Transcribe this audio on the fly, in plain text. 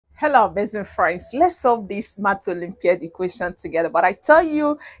Hello, amazing friends. Let's solve this math Olympiad equation together. But I tell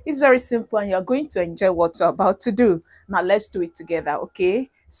you, it's very simple and you're going to enjoy what you're about to do. Now, let's do it together,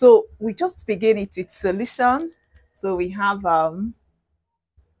 okay? So, we just begin it with solution. So, we have, now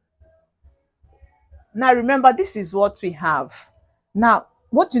remember, this is what we have. Now,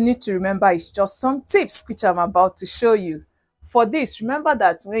 what you need to remember is just some tips which I'm about to show you. For this, remember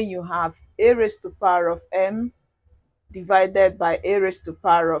that when you have a raised to power of m divided by a raised to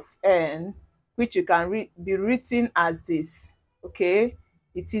power of n, which you can be written as this, okay?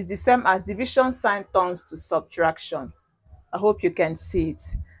 It is the same as division sign turns to subtraction. I hope you can see it.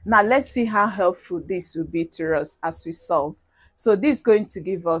 Now let's see how helpful this will be to us as we solve. So this is going to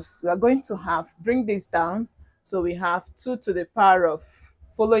give us, we are going to have, bring this down. So we have 2 to the power of,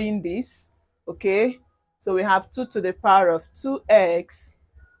 following this, okay? So we have 2 to the power of 2x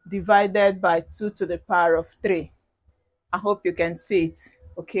divided by 2 to the power of 3. I hope you can see it,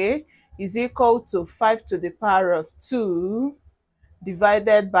 okay? Is equal to 5 to the power of 2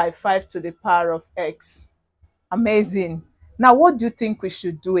 divided by 5 to the power of x. Amazing. Now, what do you think we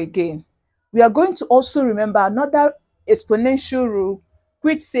should do again? We are going to also remember another exponential rule,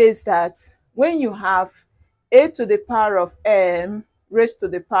 which says that when you have a to the power of m raised to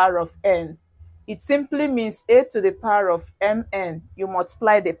the power of n, it simply means a to the power of mn. You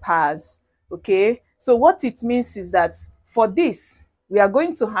multiply the powers, okay? So what it means is that for this, we are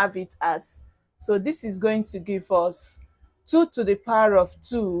going to have it as, so this is going to give us 2 to the power of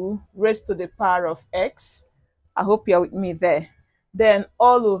 2 raised to the power of x. I hope you're with me there. Then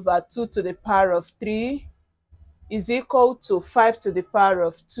all over 2 to the power of 3 is equal to 5 to the power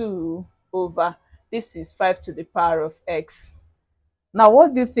of 2 over, this is 5 to the power of x. Now,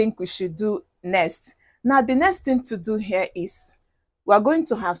 what do you think we should do next? Now, the next thing to do here is, we are going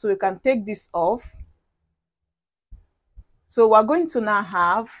to have, so we can take this off. So we're going to now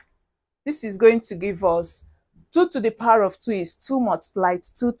have, this is going to give us 2 to the power of 2 is 2 multiplied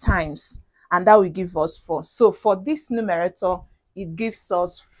 2 times, and that will give us 4. So for this numerator, it gives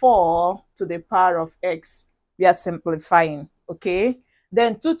us 4 to the power of x. We are simplifying, okay?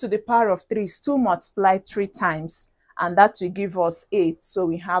 Then 2 to the power of 3 is 2 multiplied 3 times, and that will give us 8. So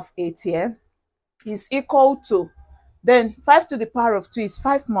we have 8 here. Is equal to, then 5 to the power of 2 is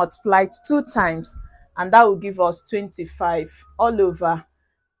 5 multiplied 2 times, and that will give us 25 all over.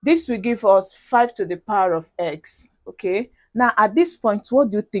 This will give us 5 to the power of x, okay? Now, at this point,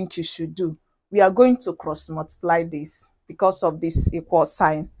 what do you think you should do? We are going to cross multiply this because of this equal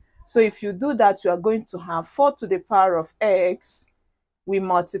sign. So if you do that, we are going to have 4 to the power of x. We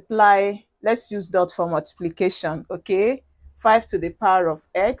multiply, let's use dot for multiplication, okay? 5 to the power of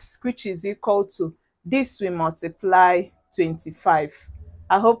x, which is equal to, this we multiply 25.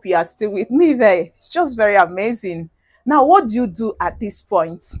 I hope you are still with me there. It's just very amazing. Now, what do you do at this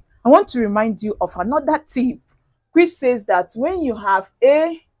point? I want to remind you of another tip, which says that when you have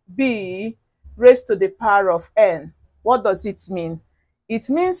a, b raised to the power of n, what does it mean? It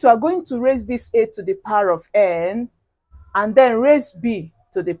means you are going to raise this a to the power of n and then raise b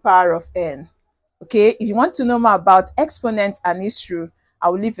to the power of n. Okay, if you want to know more about exponent and its rule, I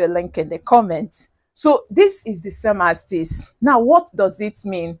will leave a link in the comment. So this is the same as this. Now, what does it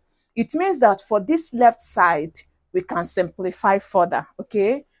mean? It means that for this left side, we can simplify further,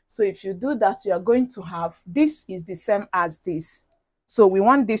 okay? So if you do that, you are going to have, this is the same as this. So we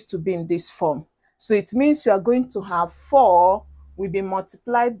want this to be in this form. So it means you are going to have 4 will be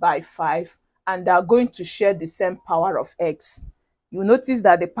multiplied by 5, and they are going to share the same power of x. You notice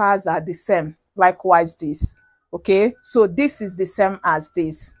that the powers are the same. Likewise this, okay? So this is the same as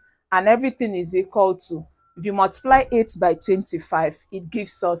this. And everything is equal to, if you multiply 8 by 25, it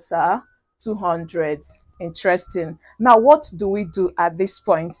gives us 200. Interesting. Now, what do we do at this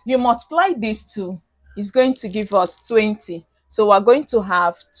point? If you multiply these two, it's going to give us 20. So we're going to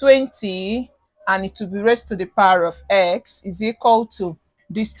have 20, and it will be raised to the power of x is equal to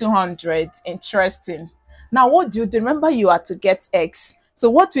this 200. Interesting. Now, what do you do? Remember, you are to get x. So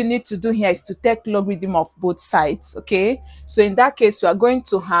what we need to do here is to take logarithm of both sides, okay? So in that case, we are going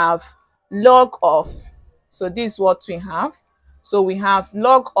to have log of, so this is what we have. So we have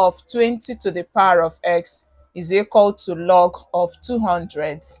log of 20 to the power of x is equal to log of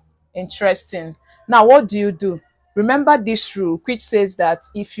 200. Interesting. Now, what do you do? Remember this rule, which says that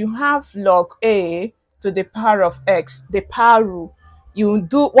if you have log a to the power of x, the power rule,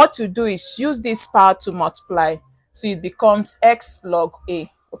 what you do is use this power to multiply. So it becomes x log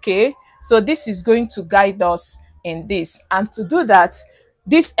a, okay? So this is going to guide us in this. And to do that,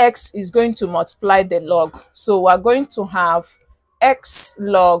 this x is going to multiply the log. So we're going to have x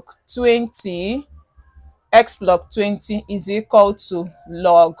log 20 x log 20 is equal to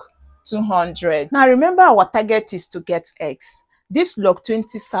log 200. Now remember, our target is to get x. This log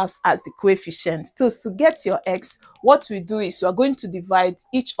 20 serves as the coefficient. So to get your x, what we do is we are going to divide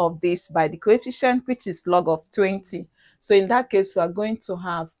each of these by the coefficient, which is log of 20. So in that case, we are going to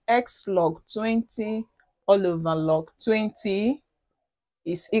have x log 20 all over log 20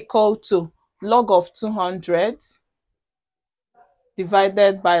 is equal to log of 200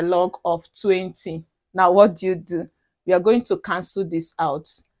 divided by log of 20. Now what do? We are going to cancel this out,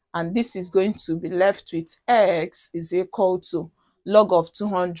 and this is going to be left with x is equal to log of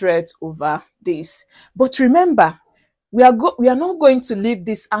 200 over this. But remember, we are not going to leave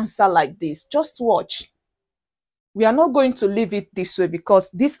this answer like this. Just watch. We are not going to leave it this way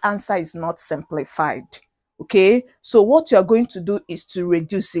because this answer is not simplified. Okay, so what you are going to do is to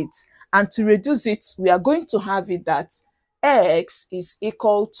reduce it. And to reduce it, we are going to have it that x is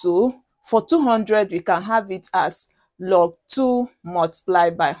equal to, for 200, we can have it as log 2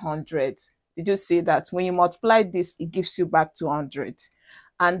 multiplied by 100. Did you see that? When you multiply this, it gives you back 200.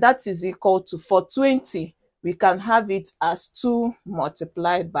 And that is equal to, for 20, we can have it as 2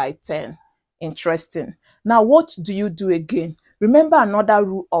 multiplied by 10. Interesting. Now, what do you do again? Remember another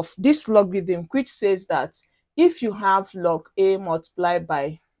rule of this logarithm, which says that if you have log a multiplied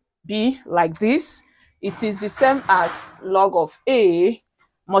by b like this, it is the same as log of a,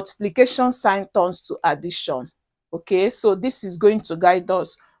 multiplication sign turns to addition. Okay, so this is going to guide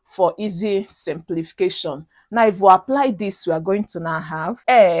us for easy simplification. Now, if we apply this, we are going to now have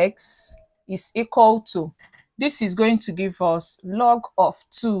x is equal to, this is going to give us log of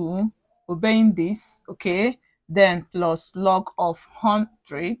 2, obeying this, okay, then plus log of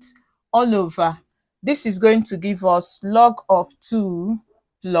 100 all over. This is going to give us log of 2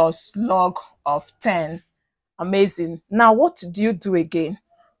 plus log of 10. Amazing. Now, what do you do again?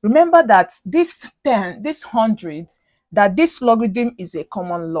 Remember that this 10, this 100, that this logarithm is a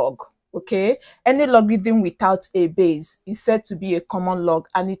common log, okay? Any logarithm without a base is said to be a common log,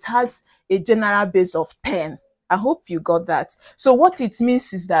 and it has a general base of 10. I hope you got that. So what it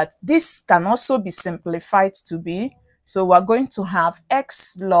means is that this can also be simplified to be, so we're going to have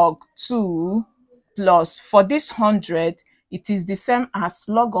x log 2 plus, for this 100, it is the same as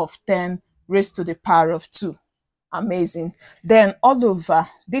log of 10 raised to the power of 2. Amazing. Then all over,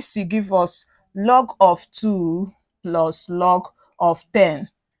 this will give us log of 2 plus log of 10.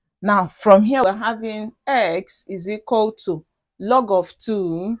 Now from here, we're having x is equal to log of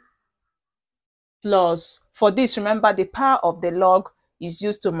 2 plus, for this, remember the power of the log is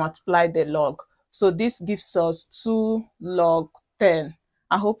used to multiply the log. So this gives us 2 log 10.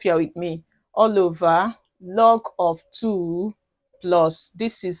 I hope you're with me. All over log of 2 plus,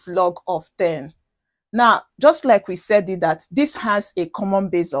 this is log of 10. Now, just like we said it, that this has a common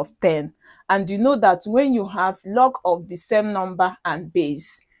base of 10. And you know that when you have log of the same number and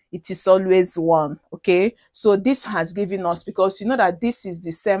base, it is always 1, okay? So this has given us, because you know that this is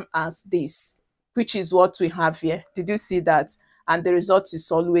the same as this, which is what we have here. Did you see that? And the result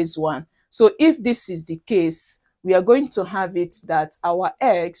is always 1. So if this is the case, we are going to have it that our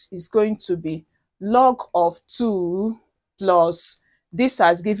x is going to be log of 2 plus, this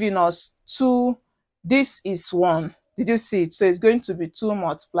has given us 2, this is 1. Did you see it? So it's going to be 2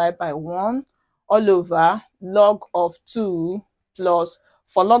 multiplied by 1 all over log of 2 plus,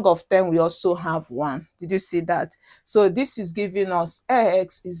 for log of 10, we also have 1. Did you see that? So this is giving us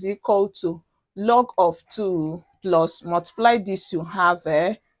x is equal to log of 2 plus, multiply this, you have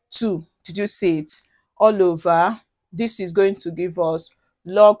 2. Did you see it? All over, this is going to give us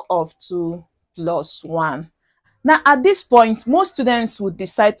log of 2 plus 1. Now, at this point, most students would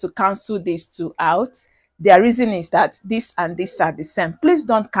decide to cancel these two out. Their reason is that this and this are the same. Please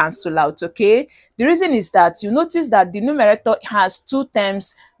don't cancel out, okay? The reason is that you notice that the numerator has two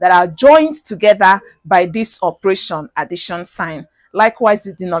terms that are joined together by this operation, addition sign. Likewise,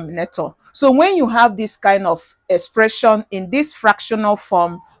 the denominator. So when you have this kind of expression in this fractional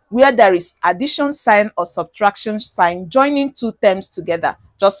form, where there is addition sign or subtraction sign joining two terms together,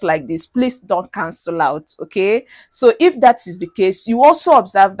 just like this, please don't cancel out, okay? So if that is the case, you also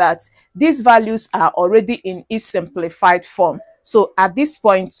observe that these values are already in its simplified form. So at this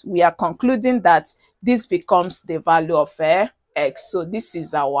point, we are concluding that this becomes the value of x. So this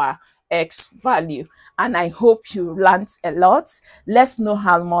is our x value. And I hope you learned a lot. Let's know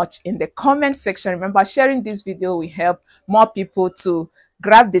how much in the comment section. Remember, sharing this video will help more people to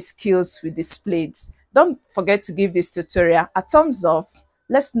grab the skills we displayed. Don't forget to give this tutorial a thumbs up.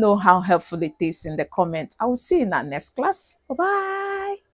 Let's know how helpful it is in the comments. I will see you in our next class. Bye-bye.